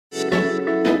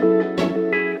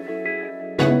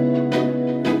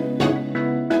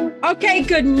Okay,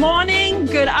 good morning,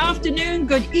 good afternoon,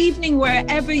 good evening,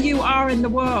 wherever you are in the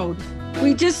world.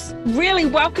 We just really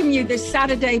welcome you this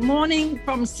Saturday morning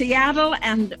from Seattle.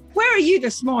 And where are you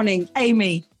this morning,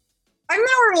 Amy? I'm in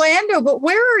Orlando, but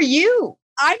where are you?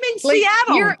 I'm in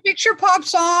Seattle. Your picture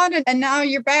pops on and now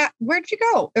you're back. Where'd you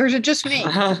go? Or is it just me?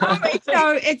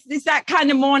 So it's that kind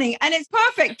of morning. And it's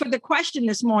perfect for the question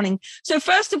this morning. So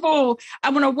first of all,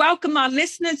 I want to welcome our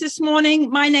listeners this morning.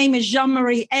 My name is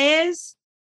Jean-Marie Ayers.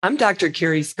 I'm Dr.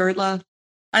 Carrie Skirtla.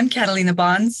 I'm Catalina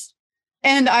Bonds.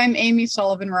 And I'm Amy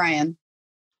Sullivan Ryan.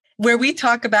 Where we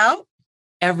talk about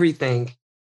everything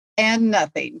and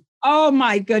nothing. Oh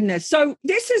my goodness. So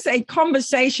this is a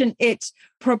conversation. It's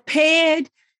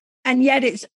prepared and yet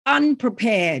it's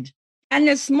unprepared. And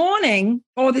this morning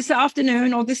or this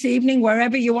afternoon or this evening,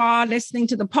 wherever you are listening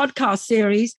to the podcast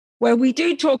series, where we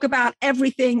do talk about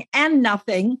everything and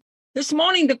nothing. This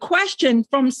morning, the question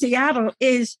from Seattle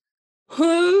is,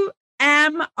 who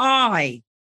am I?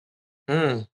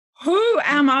 Who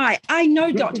am I? I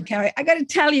know, Dr. Carrie, I got to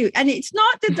tell you, and it's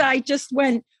not that I just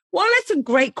went, well, that's a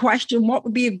great question. What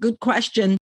would be a good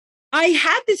question? I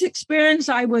had this experience.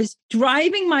 I was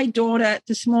driving my daughter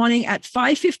this morning at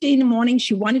 5:15 in the morning.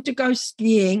 She wanted to go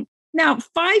skiing. Now,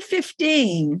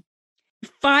 5:15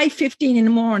 in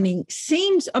the morning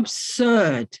seems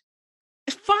absurd.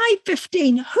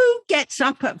 5:15, who gets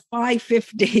up at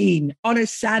 5:15 on a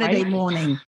Saturday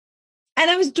morning?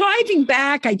 And I was driving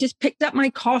back. I just picked up my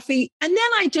coffee. And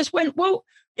then I just went, well,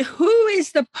 who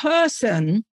is the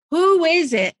person? Who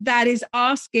is it that is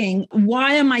asking,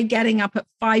 why am I getting up at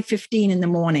 5:15 in the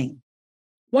morning?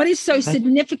 What is so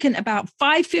significant about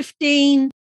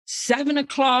 5:15, 7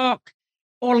 o'clock,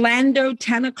 Orlando,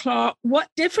 10 o'clock? What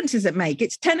difference does it make?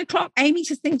 It's 10 o'clock. Amy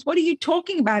just thinks, what are you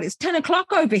talking about? It's 10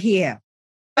 o'clock over here.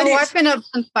 But I've been up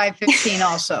since 5:15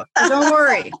 also. So don't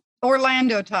worry.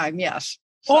 Orlando time, yes.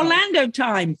 So. Orlando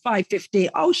time, 5:15.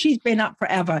 Oh, she's been up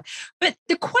forever. But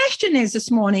the question is this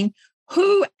morning,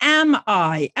 who am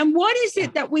I? And what is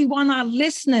it that we want our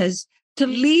listeners to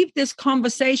leave this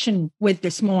conversation with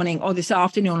this morning or this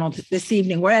afternoon or this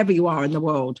evening, wherever you are in the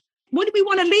world? What do we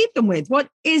want to leave them with? What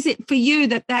is it for you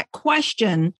that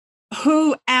question,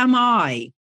 who am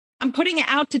I? I'm putting it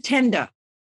out to tender.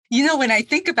 You know, when I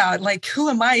think about like, who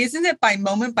am I? Isn't it by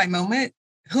moment?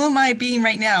 Who am I being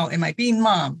right now? Am I being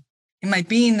mom? Am I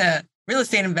being a real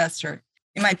estate investor?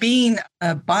 Am I being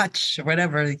a botch or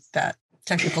whatever that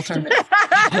technical term is?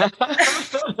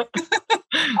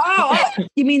 Oh,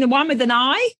 you mean the one with an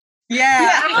eye? Yeah.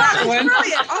 That one.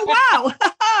 Brilliant. Oh,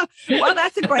 wow. Well,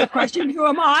 that's a great question. Who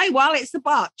am I? Well, it's the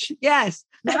botch. Yes.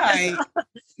 Right.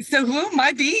 So who am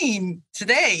I being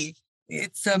today?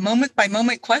 It's a moment by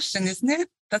moment question, isn't it?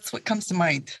 That's what comes to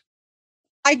mind.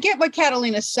 I get what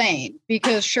Catalina's saying,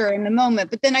 because sure, in the moment,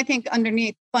 but then I think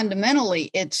underneath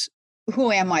fundamentally, it's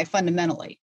who am I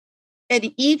fundamentally? At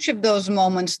each of those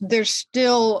moments, there's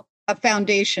still a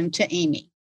foundation to Amy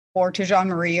or to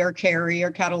Jean-Marie or Carrie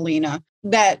or Catalina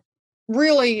that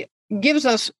really gives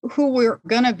us who we're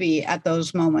going to be at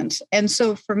those moments. And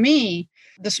so for me,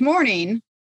 this morning,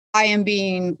 I am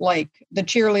being like the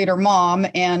cheerleader mom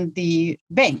and the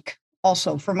bank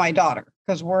also for my daughter,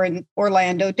 because we're in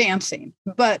Orlando dancing.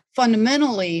 But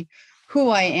fundamentally, who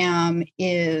I am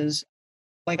is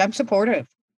like, I'm supportive.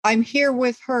 I'm here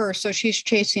with her, so she's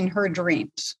chasing her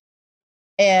dreams.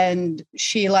 And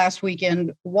she last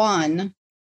weekend won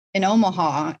in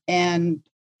Omaha. And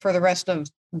for the rest of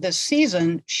this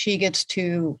season, she gets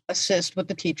to assist with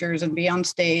the teachers and be on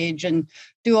stage and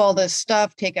do all this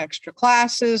stuff, take extra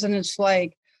classes. And it's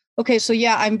like, okay, so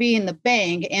yeah, I'm being the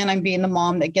bank and I'm being the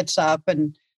mom that gets up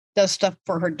and does stuff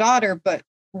for her daughter. But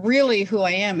really who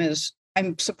I am is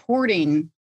I'm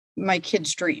supporting my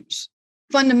kids' dreams.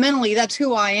 Fundamentally, that's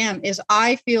who I am, is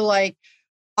I feel like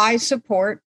I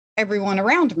support everyone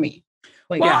around me.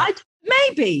 Like, well,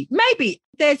 maybe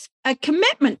there's a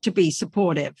commitment to be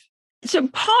supportive. So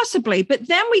possibly, but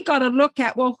then we got to look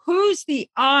at, well, who's the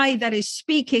I that is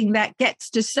speaking that gets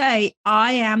to say,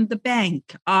 I am the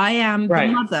bank, I am the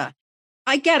mother.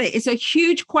 I get it. It's a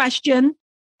huge question.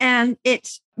 And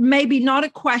it's maybe not a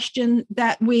question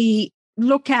that we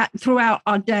look at throughout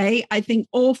our day. I think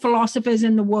all philosophers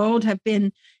in the world have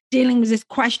been dealing with this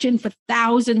question for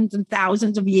thousands and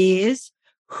thousands of years.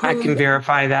 I can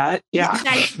verify that. Yeah.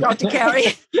 Thanks, Dr.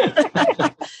 Carrie.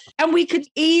 And we could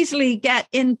easily get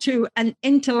into an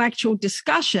intellectual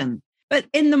discussion. But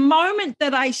in the moment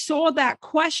that I saw that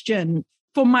question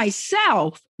for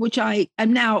myself, which I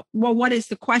am now, well, what is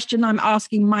the question I'm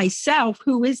asking myself?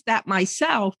 Who is that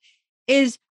myself?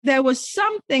 Is there was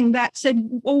something that said,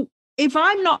 well, if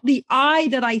I'm not the I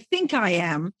that I think I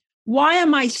am, why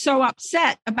am I so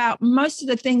upset about most of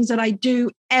the things that I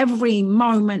do every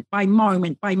moment by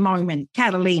moment by moment?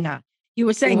 Catalina, you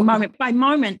were saying moment by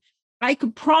moment. I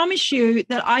could promise you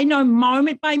that I know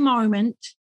moment by moment,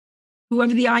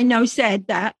 whoever the I know said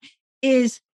that,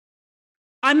 is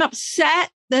I'm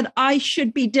upset that I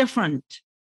should be different.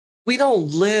 We don't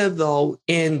live, though,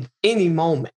 in any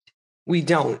moment. We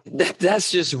don't.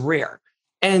 That's just rare.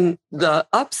 And the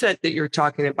upset that you're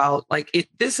talking about,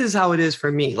 this is how it is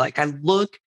for me. Like, I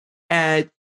look at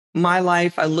my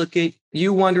life, I look at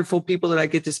you wonderful people that I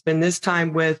get to spend this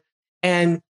time with,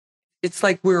 and it's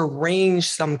like we're arranged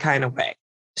some kind of way.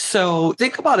 So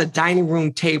think about a dining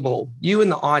room table, you in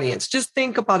the audience, just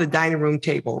think about a dining room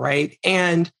table, right?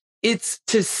 And it's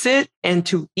to sit and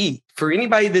to eat for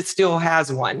anybody that still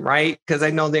has one, right? Because I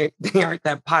know they aren't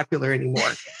that popular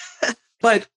anymore.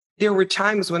 But there were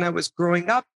times when I was growing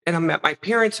up and I'm at my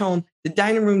parents' home, the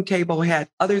dining room table had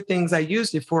other things I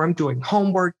used it for. I'm doing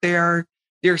homework there.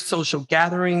 There's social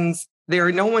gatherings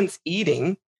there. No one's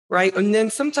eating, right? And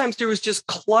then sometimes there was just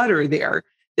clutter there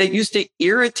that used to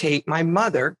irritate my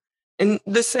mother. And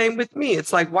the same with me.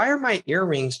 It's like, why are my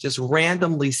earrings just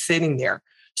randomly sitting there?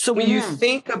 So when you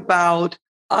think about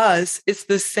us, it's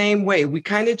the same way. We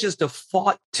kind of just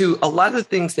default to a lot of the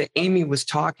things that Amy was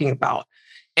talking about.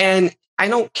 And I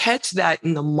don't catch that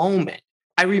in the moment.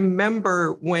 I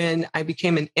remember when I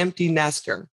became an empty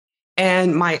nester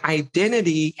and my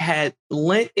identity had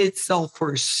lent itself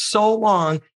for so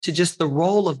long to just the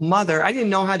role of mother. I didn't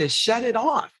know how to shut it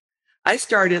off. I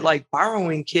started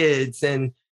borrowing kids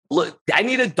and look, I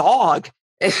need a dog.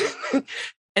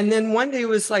 And then one day it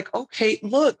was like, okay,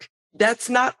 look, that's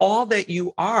not all that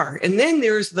you are. And then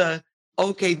there's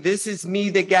okay, this is me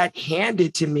that got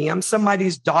handed to me. I'm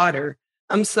somebody's daughter.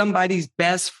 I'm somebody's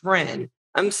best friend.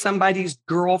 I'm somebody's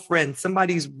girlfriend,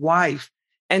 somebody's wife.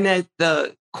 And at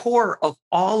the core of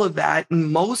all of that,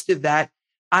 and most of that,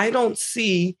 I don't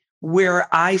see where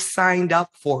I signed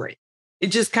up for it. It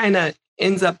just kind of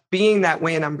ends up being that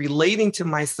way. And I'm relating to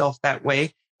myself that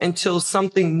way until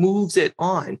something moves it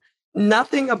on.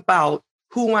 Nothing about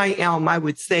who I am, I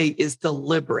would say, is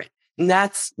deliberate. And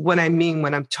that's what I mean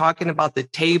when I'm talking about the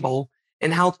table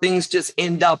and how things just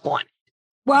end up on it.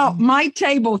 Well, my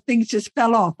table, things just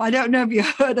fell off. I don't know if you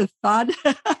heard a thud.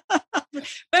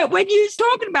 But when you was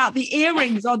talking about the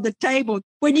earrings on the table,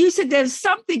 when you said there's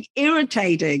something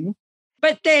irritating,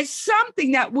 but there's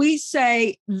something that we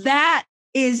say that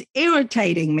is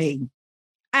irritating me,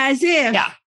 as if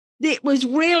it was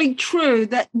really true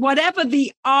that whatever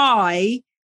the I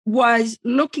was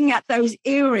looking at those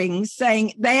earrings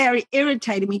saying they are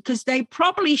irritating me because they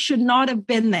probably should not have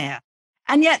been there.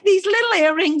 And yet these little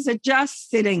earrings are just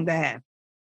sitting there.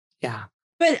 Yeah.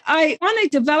 But I want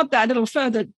to develop that a little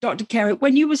further, Dr. Carey.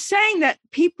 When you were saying that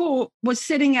people were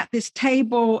sitting at this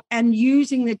table and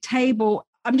using the table,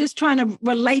 I'm just trying to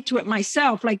relate to it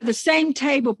myself, like the same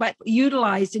table, but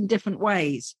utilized in different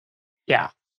ways. Yeah.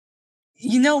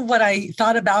 You know, what I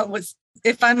thought about was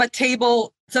if I'm at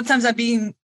table, sometimes I'm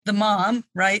being the mom,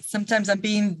 right? Sometimes I'm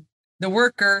being the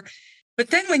worker. But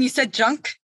then when you said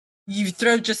junk, you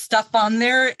throw just stuff on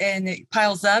there and it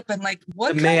piles up. And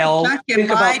what kind of junk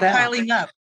am I piling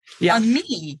up on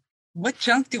me? What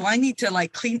junk do I need to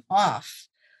clean off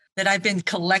that I've been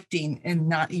collecting and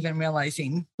not even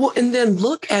realizing? Well, and then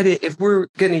look at it. If we're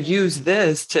going to use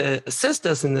this to assist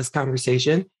us in this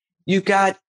conversation, you've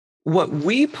got what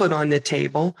we put on the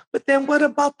table, but then what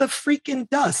about the freaking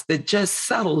dust that just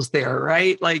settles there,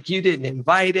 right? Like you didn't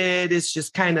invite it. It's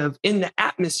just kind of in the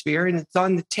atmosphere and it's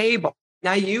on the table.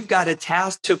 Now you've got a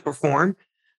task to perform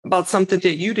about something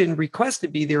that you didn't request to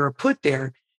be there or put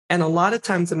there. And a lot of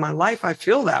times in my life, I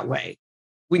feel that way.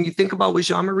 When you think about what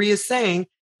Jean-Marie is saying,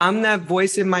 I'm that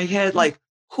voice in my head, like,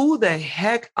 who the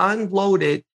heck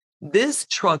unloaded this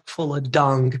truck full of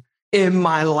dung in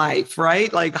my life,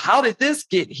 right? Like, how did this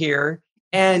get here?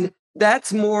 And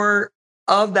that's more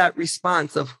of that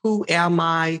response of who am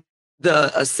I,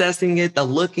 the assessing it, the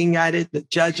looking at it, the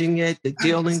judging it, the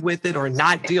dealing with it or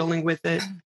not dealing with it.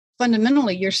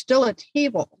 Fundamentally, you're still a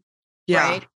table,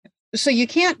 right? So you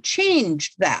can't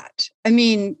change that. I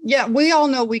mean, yeah, we all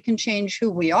know we can change who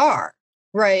we are,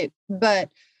 right? But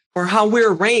or how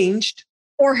we're arranged.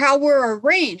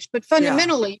 But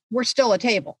fundamentally, we're still a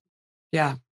table.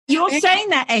 Yeah. You're saying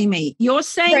that, Amy. You're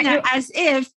saying that as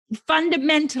if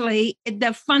fundamentally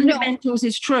the fundamentals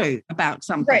is true about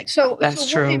something. Right. So that's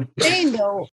true. What I'm saying,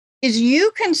 though, is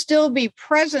you can still be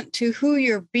present to who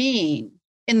you're being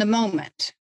in the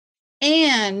moment.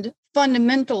 And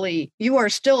fundamentally, you are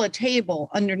still a table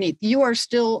underneath. You are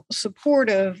still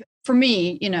supportive. For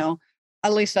me,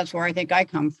 at least that's where I think I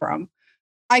come from.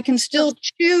 I can still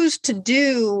choose to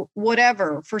do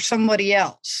whatever for somebody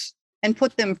else and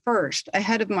put them first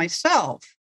ahead of myself.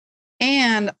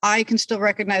 And I can still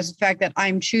recognize the fact that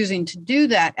I'm choosing to do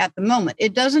that at the moment.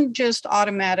 It doesn't just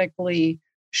automatically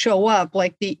show up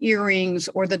like the earrings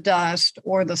or the dust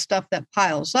or the stuff that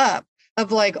piles up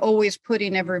of like always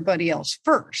putting everybody else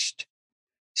first.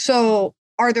 So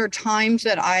are there times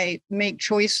that I make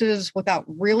choices without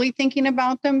really thinking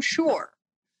about them? Sure.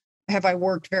 Have I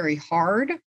worked very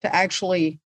hard to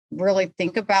actually really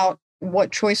think about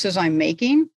what choices I'm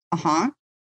making?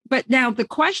 But now the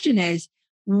question is,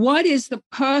 what is the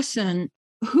person,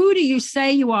 who do you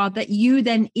say you are that you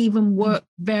then even work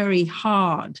very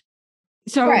hard?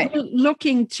 So Right. we're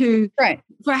looking to, Right.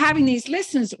 for having these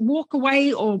listeners walk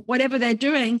away or whatever they're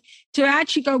doing to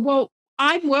actually go, well,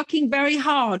 I'm working very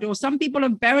hard, or some people are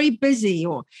very busy,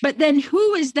 but then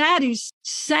who is that who's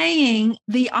saying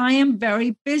the I am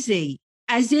very busy,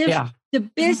 as if the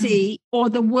busy or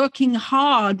the working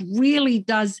hard really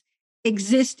does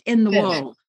exist in the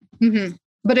world. Mm-hmm.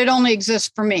 But it only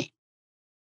exists for me.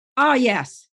 Oh,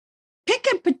 yes. Pick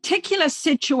a particular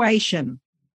situation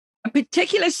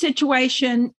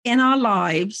in our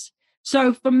lives.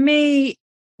 So for me,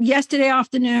 yesterday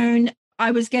afternoon, I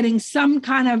was getting some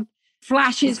kind of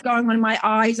flashes going on in my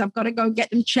eyes. I've got to go get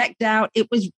them checked out. It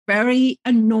was very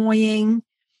annoying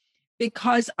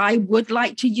because I would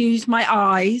like to use my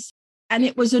eyes. And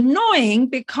it was annoying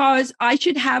because I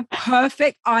should have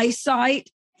perfect eyesight.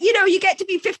 You know, you get to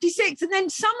be 56 and then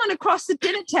someone across the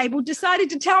dinner table decided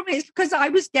to tell me it's because I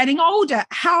was getting older.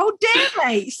 How dare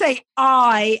they say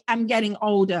I am getting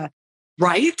older?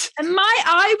 Right. And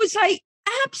I was like,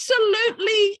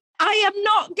 absolutely, I am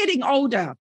not getting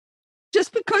older.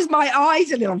 Just because my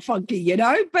eyes are a little funky, you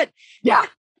know? But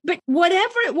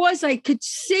whatever it was, I could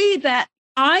see that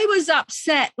I was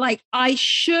upset. Like I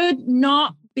should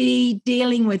not be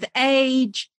dealing with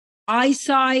age,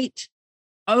 eyesight,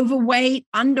 overweight,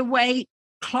 underweight,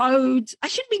 clothes. I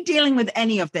shouldn't be dealing with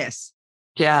any of this.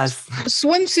 Yes.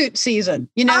 Swimsuit season.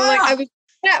 You know, like we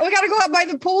got to go out by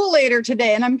the pool later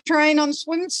today and I'm trying on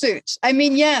swimsuits. I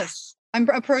mean, yes, I'm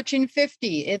approaching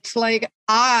 50. It's like,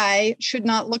 I should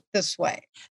not look this way.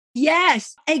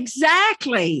 Yes,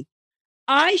 exactly.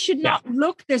 I should not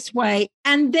look this way.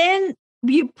 And then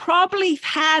you probably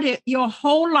had it your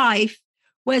whole life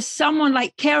where someone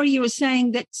like Carrie, you were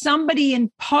saying that somebody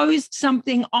imposed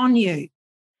something on you.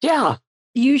 Yeah.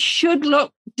 You should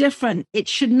look different. It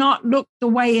should not look the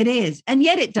way it is. And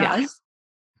yet it does.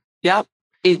 Yep,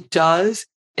 it does.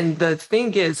 And the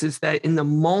thing is that in the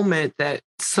moment that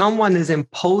someone is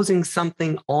imposing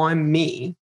something on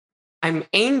me, I'm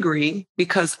angry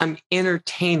because I'm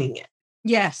entertaining it.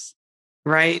 Yes.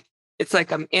 Right? It's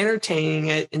like I'm entertaining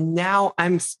it. And now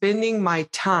I'm spending my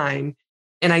time.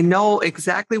 And I know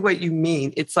exactly what you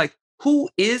mean. It's like, who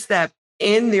is that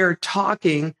in there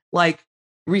talking, like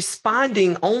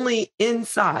responding only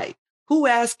inside? Who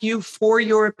asked you for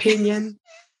your opinion?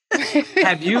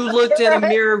 Have you looked in a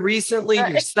mirror recently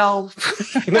yourself?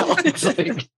 You know, it's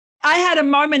like, I had a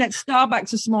moment at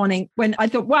Starbucks this morning when I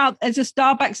thought, wow, as a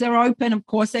Starbucks, they're open. Of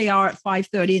course they are at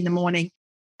 5:30 in the morning.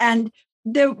 And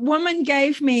the woman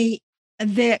gave me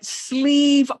the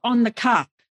sleeve on the cup.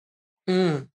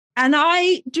 Mm. And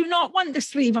I do not want the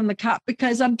sleeve on the cup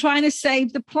because I'm trying to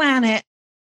save the planet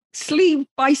sleeve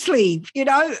by sleeve, you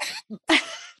know?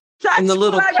 And the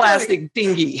little plastic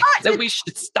dinghy that we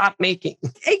should stop making.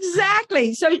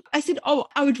 Exactly. So I said, oh,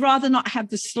 I would rather not have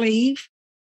the sleeve.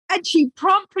 And she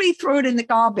promptly threw it in the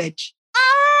garbage.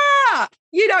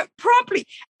 You know, promptly.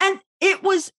 And it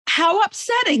was how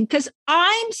upsetting because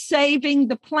I'm saving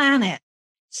the planet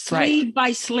sleeve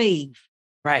by sleeve.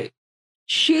 Right.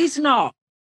 She's not.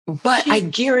 But I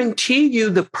guarantee you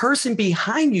the person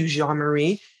behind you,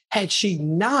 Jean-Marie, had she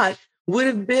not, would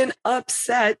have been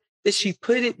upset that she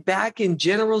put it back in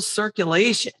general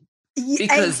circulation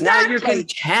because now you're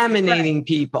contaminating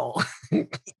people.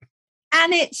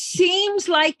 And it seems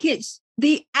like it's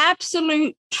the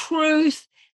absolute truth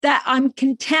that I'm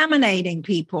contaminating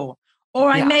people, or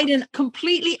I made a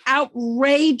completely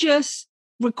outrageous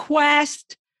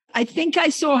request. I think I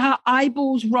saw her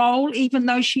eyeballs roll, even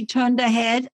though she turned her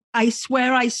head. I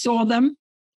swear I saw them.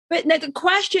 But the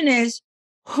question is,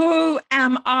 who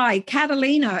am I?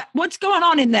 Catalina, what's going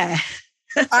on in there?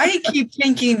 I keep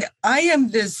thinking I am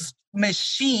this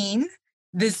machine,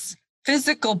 this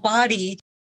physical body.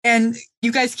 And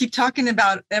you guys keep talking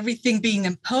about everything being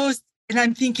imposed. And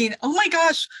I'm thinking, oh my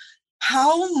gosh,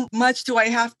 how much do I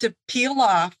have to peel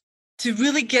off to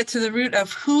really get to the root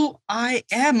of who I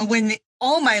am when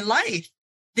all my life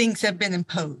things have been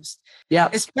imposed? Yeah.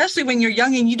 Especially when you're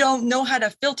young and you don't know how to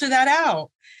filter that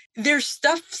out. there's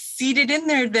stuff seated in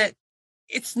there that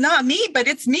it's not me, but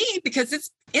it's me because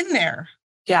it's in there.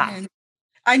 Yeah. And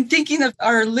I'm thinking of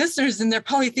our listeners, and they're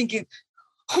probably thinking,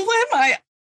 who am I?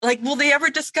 Like, will they ever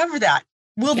discover that?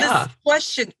 Will this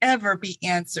question ever be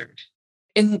answered?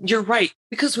 And you're right,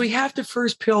 because we have to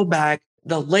first peel back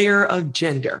the layer of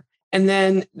gender. And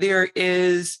then there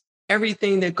is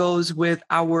everything that goes with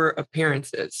our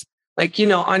appearances. Like,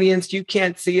 audience, you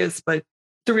can't see us, but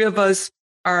 3 of us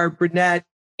are brunette,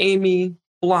 Amy,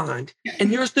 blonde.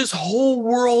 And there's this whole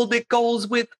world that goes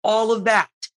with all of that.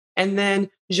 And then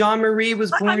Jean-Marie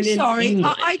was born I'm sorry. in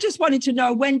England. I just wanted to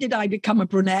know, when did I become a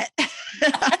brunette?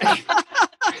 That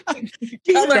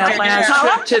last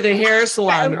trip to the hair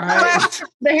salon, right?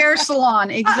 The hair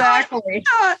salon, exactly.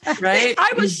 Right?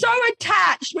 I was so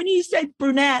attached when you said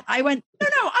brunette. I went, no,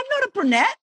 I'm not a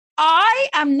brunette. I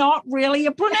am not really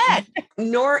a brunette.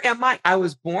 Nor am I. I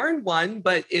was born one,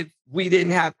 but if we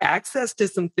didn't have access to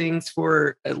some things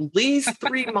for at least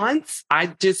 3 months,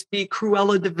 I'd just be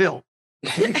Cruella de Vil.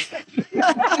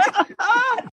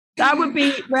 That would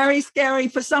be very scary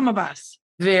for some of us.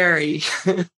 Very.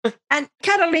 And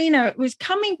Catalina, was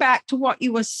coming back to what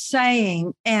you were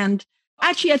saying. And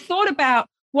actually, I thought about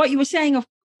what you were saying of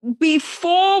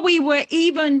before we were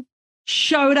even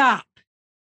showed up,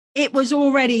 it was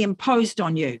already imposed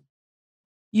on you.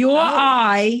 Your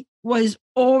eye was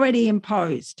already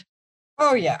imposed.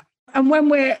 Oh, yeah. And when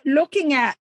we're looking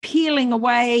at peeling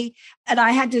away, and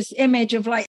I had this image of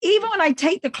like, even when I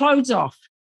take the clothes off,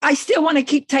 I still want to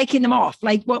keep taking them off.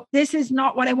 Like, well, this is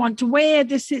not what I want to wear.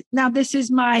 This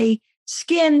is my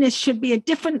skin. This should be a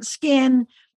different skin.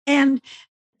 And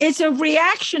it's a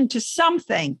reaction to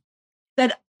something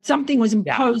was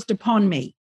imposed upon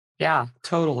me. Yeah,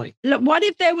 totally. Look, what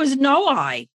if there was no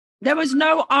eye? There was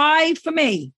no eye for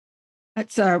me.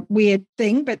 That's a weird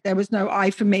thing, but there was no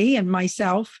eye for me and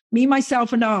myself,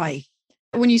 myself, and I.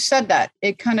 When you said that,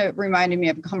 it kind of reminded me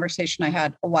of a conversation I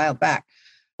had a while back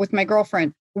with my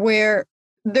girlfriend, where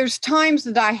there's times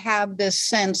that I have this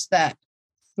sense that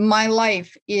my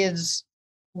life is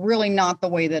really not the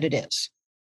way that it is.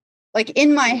 Like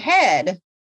in my head,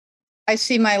 I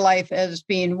see my life as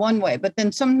being one way, but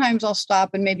then sometimes I'll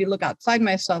stop and maybe look outside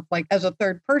myself, like as a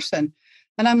third person.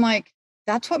 And I'm like,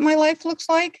 that's what my life looks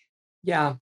like.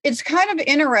 Yeah. It's kind of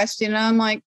interesting. And I'm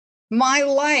like, my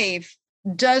life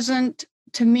doesn't,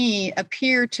 to me,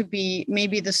 appear to be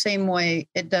maybe the same way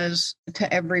it does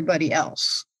to everybody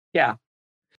else. Yeah.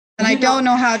 And I don't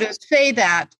know how to say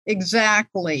that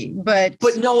exactly, but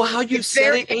no, how you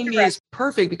said it, Amy, is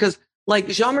perfect, because like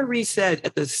Jean-Marie said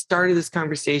at the start of this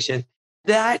conversation,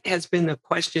 that has been the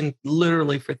question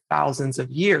literally for thousands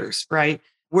of years, right?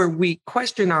 Where we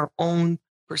question our own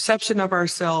perception of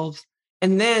ourselves.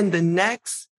 And then the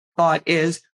next thought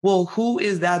is, well, who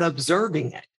is that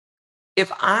observing it?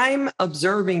 If I'm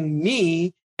observing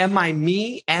me, am I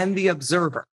me and the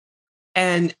observer?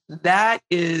 And that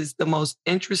is the most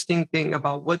interesting thing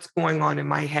about what's going on in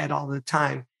my head all the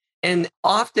time. And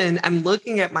often I'm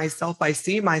looking at myself, I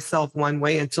see myself one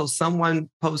way until someone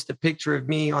posts a picture of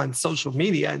me on social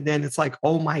media. And then it's like,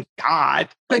 oh my God.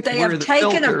 Could they have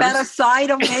taken a better side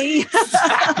of me?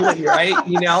 Exactly, right?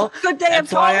 Could they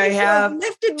have why I have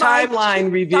lifted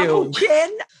timeline review.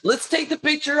 Chin? Let's take the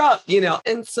picture up,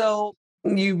 And so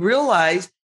you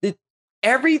realize that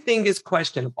everything is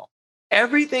questionable.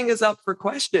 Everything is up for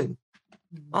question.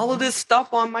 All of this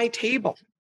stuff on my table.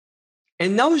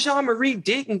 And no, Jean-Marie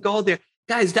didn't go there.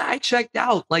 Guys, I checked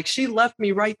out. Like, she left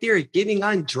me right there getting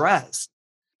undressed.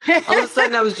 All of a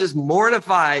sudden, I was just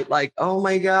mortified. Like, oh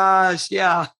my gosh,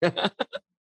 yeah.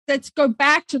 Let's go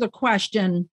back to the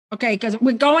question, okay? Because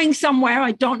we're going somewhere.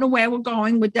 I don't know where we're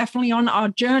going. We're definitely on our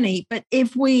journey. But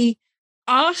if we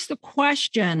ask the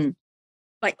question,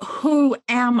 like, who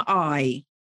am I?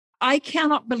 I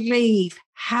cannot believe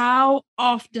how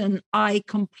often I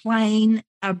complain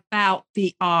about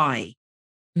the I.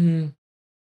 Mm.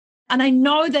 And I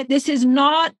know that this is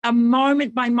not a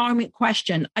moment by moment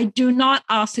question. I do not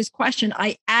ask this question.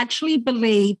 I actually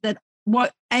believe that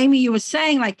what Amy, you were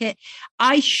saying,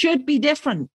 I should be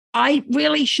different. I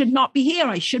really should not be here.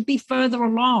 I should be further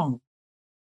along.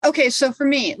 Okay. So for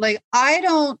me, I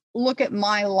don't look at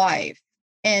my life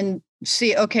and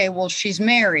see, okay, well, she's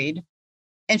married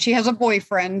and she has a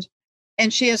boyfriend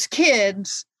and she has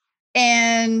kids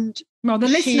and well, the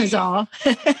listeners are.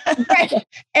 Right.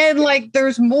 And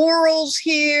there's morals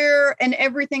here and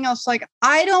everything else.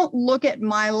 I don't look at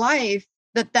my life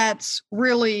that's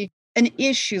really an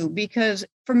issue, because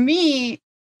for me,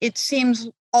 it seems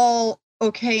all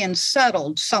okay and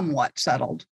settled, somewhat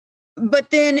settled. But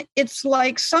then it's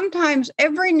sometimes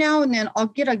every now and then I'll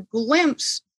get a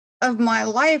glimpse of my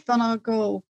life and I'll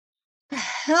go, the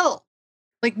hell?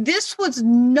 Like, this was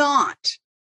not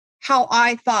how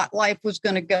I thought life was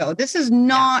going to go. This is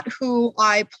not who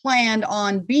I planned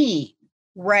on being,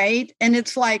 right? And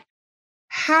it's like,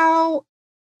 how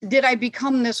did I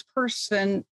become this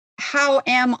person? How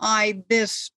am I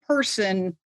this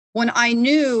person when I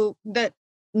knew that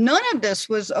none of this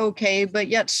was okay, but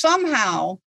yet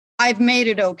somehow I've made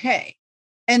it okay?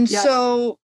 And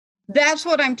so that's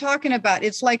what I'm talking about.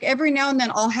 It's like every now and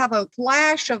then I'll have a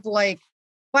flash of like,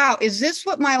 wow, is this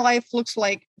what my life looks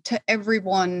like to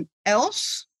everyone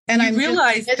else? And I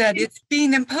realize that it's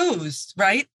being imposed,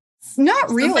 right? Not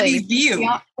really. Somebody's view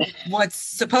of what's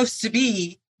supposed to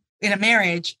be in a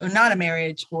marriage or not a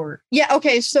marriage or. Yeah.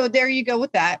 Okay. So there you go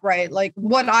with that, right? Like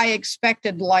what I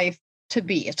expected life to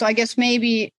be. So I guess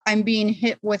maybe I'm being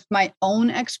hit with my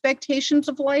own expectations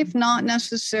of life, not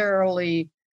necessarily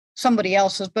somebody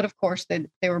else's, but of course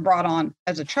they were brought on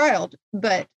as a child.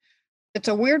 But it's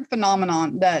a weird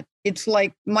phenomenon that it's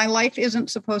like my life isn't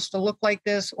supposed to look like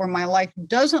this, or my life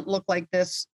doesn't look like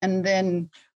this. And then.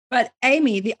 But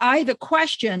Amy, the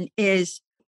question is,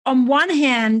 on one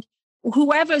hand,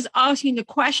 whoever's asking the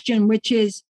question, which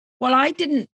is, well, I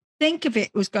didn't think of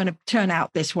it was going to turn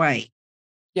out this way.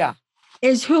 Yeah.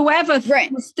 Is whoever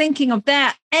was thinking of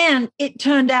that, and it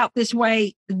turned out this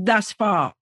way thus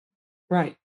far.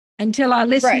 Right. Until our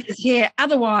listeners hear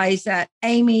otherwise, that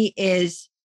Amy is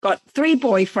got 3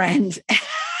 boyfriends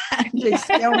and is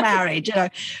still married, you know.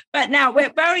 But now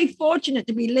we're very fortunate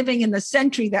to be living in the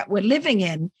century that we're living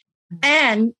in.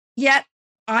 And yet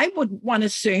I would want to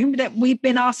assume that we've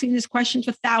been asking this question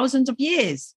for thousands of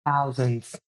years.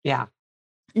 Thousands. Yeah.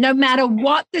 No matter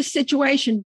what the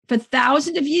situation, for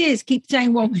thousands of years, keep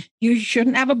saying, well, you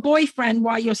shouldn't have a boyfriend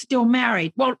while you're still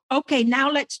married. Well, okay, now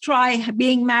let's try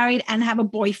being married and have a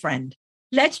boyfriend.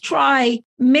 Let's try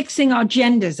mixing our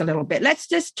genders a little bit. Let's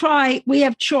just try, we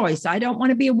have choice. I don't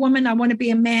want to be a woman. I want to be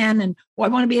a man, or I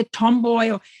want to be a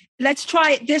tomboy. Or let's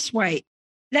try it this way.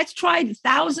 Let's try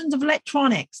thousands of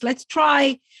electronics. Let's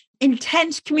try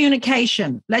intense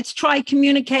communication. Let's try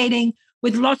communicating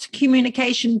with lots of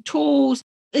communication tools.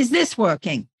 Is this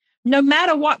working? No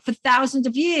matter what, for thousands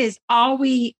of years, are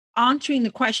we answering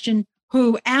the question,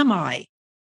 who am I?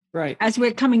 Right. As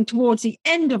we're coming towards the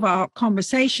end of our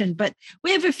conversation, but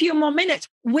we have a few more minutes.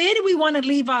 Where do we want to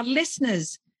leave our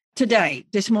listeners today,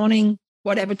 this morning,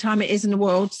 whatever time it is in the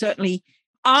world? Certainly,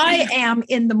 I am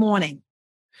in the morning.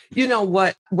 You know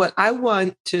what I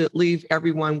want to leave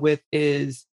everyone with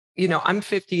is, you know, I'm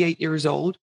 58 years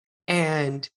old,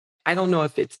 and I don't know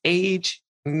if it's age,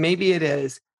 maybe it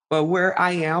is, but where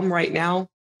I am right now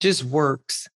just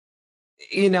works.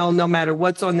 You know, no matter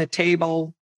what's on the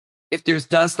table, if there's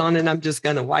dust on it, I'm just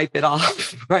going to wipe it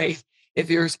off, right? If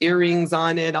there's earrings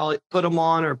on it, I'll put them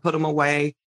on or put them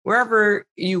away. Wherever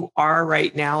you are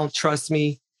right now, trust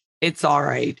me, it's all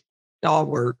right. It all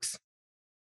works.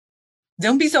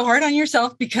 Don't be so hard on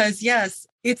yourself, because yes,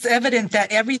 it's evident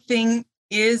that everything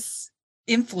is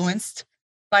influenced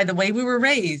by the way we were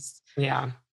raised.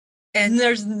 Yeah. And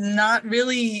there's not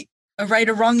really a right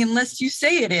or wrong unless you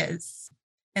say it is.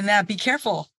 And that, be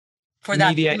careful for that.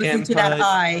 Media Listen to that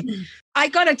eye. I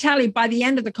got to tell you, by the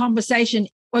end of the conversation,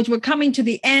 as we're coming to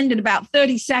the end in about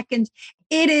 30 seconds,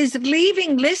 it is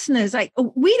leaving listeners like,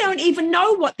 we don't even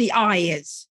know what the I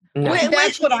is. No.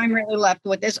 That's what I'm really left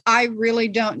with, is I really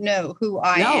don't know who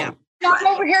I am. I'm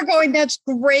over here going, that's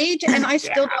great. And I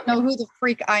still don't know who the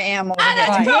freak I am. Over here.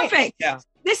 That's perfect. Yeah.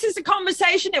 This is a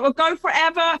conversation that will go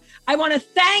forever. I want to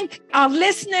thank our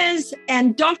listeners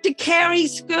and Dr. Carrie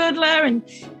Skurdler and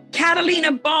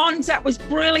Catalina Bonds. That was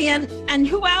brilliant. And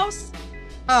who else?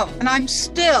 Oh, and I'm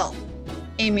still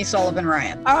Amy Sullivan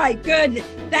Ryan. All right, good.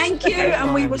 Thank you.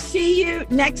 And we will see you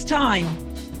next time.